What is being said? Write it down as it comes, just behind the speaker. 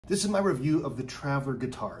This is my review of the Traveler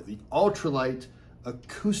guitar, the ultralight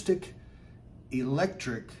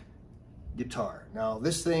acoustic-electric guitar. Now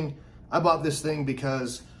this thing, I bought this thing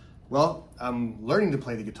because, well, I'm learning to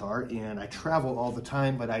play the guitar and I travel all the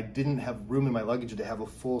time, but I didn't have room in my luggage to have a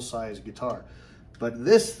full-size guitar. But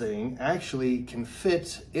this thing actually can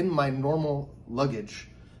fit in my normal luggage.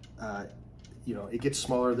 You know, it gets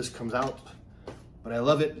smaller, this comes out, but I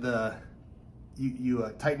love it.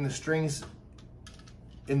 You tighten the strings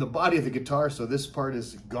in the body of the guitar, so this part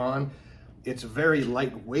is gone. It's very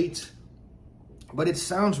lightweight, but it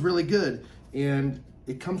sounds really good. And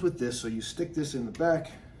it comes with this, so you stick this in the back.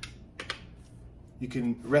 You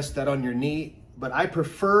can rest that on your knee, but I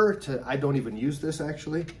prefer to, I don't even use this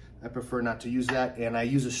actually. I prefer not to use that, and I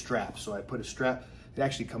use a strap. So I put a strap, it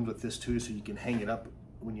actually comes with this too, so you can hang it up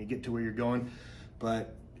when you get to where you're going.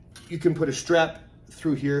 But you can put a strap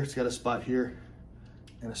through here. It's got a spot here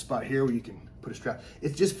and a spot here where you can put a strap.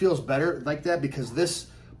 It just feels better like that because this,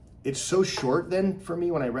 it's so short then for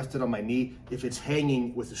me when I rest it on my knee. If it's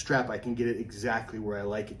hanging with the strap, I can get it exactly where I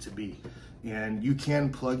like it to be. And you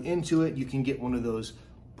can plug into it. You can get one of those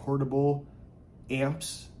portable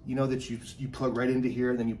amps, you know, that you plug right into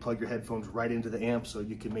here, and then you plug your headphones right into the amp, so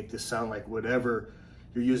you can make this sound like whatever,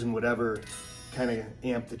 you're using whatever kind of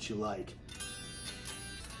amp that you like.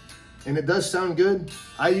 And it does sound good.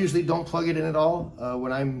 I usually don't plug it in at all.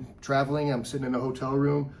 When I'm traveling, I'm sitting in a hotel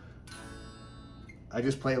room, I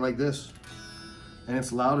just play it like this, and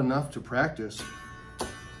it's loud enough to practice.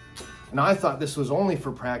 Now, I thought this was only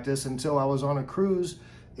for practice until I was on a cruise,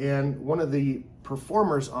 and one of the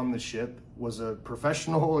performers on the ship was a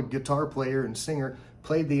professional guitar player and singer,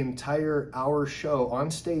 played the entire hour show on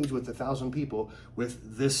stage with 1,000 people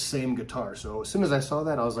with this same guitar. So as soon as I saw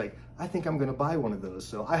that, I was like, I think I'm gonna buy one of those.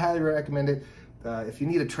 So I highly recommend it. If you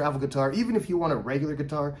need a travel guitar, even if you want a regular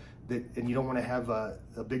guitar and you don't wanna have a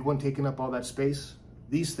big one taking up all that space,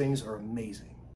 these things are amazing.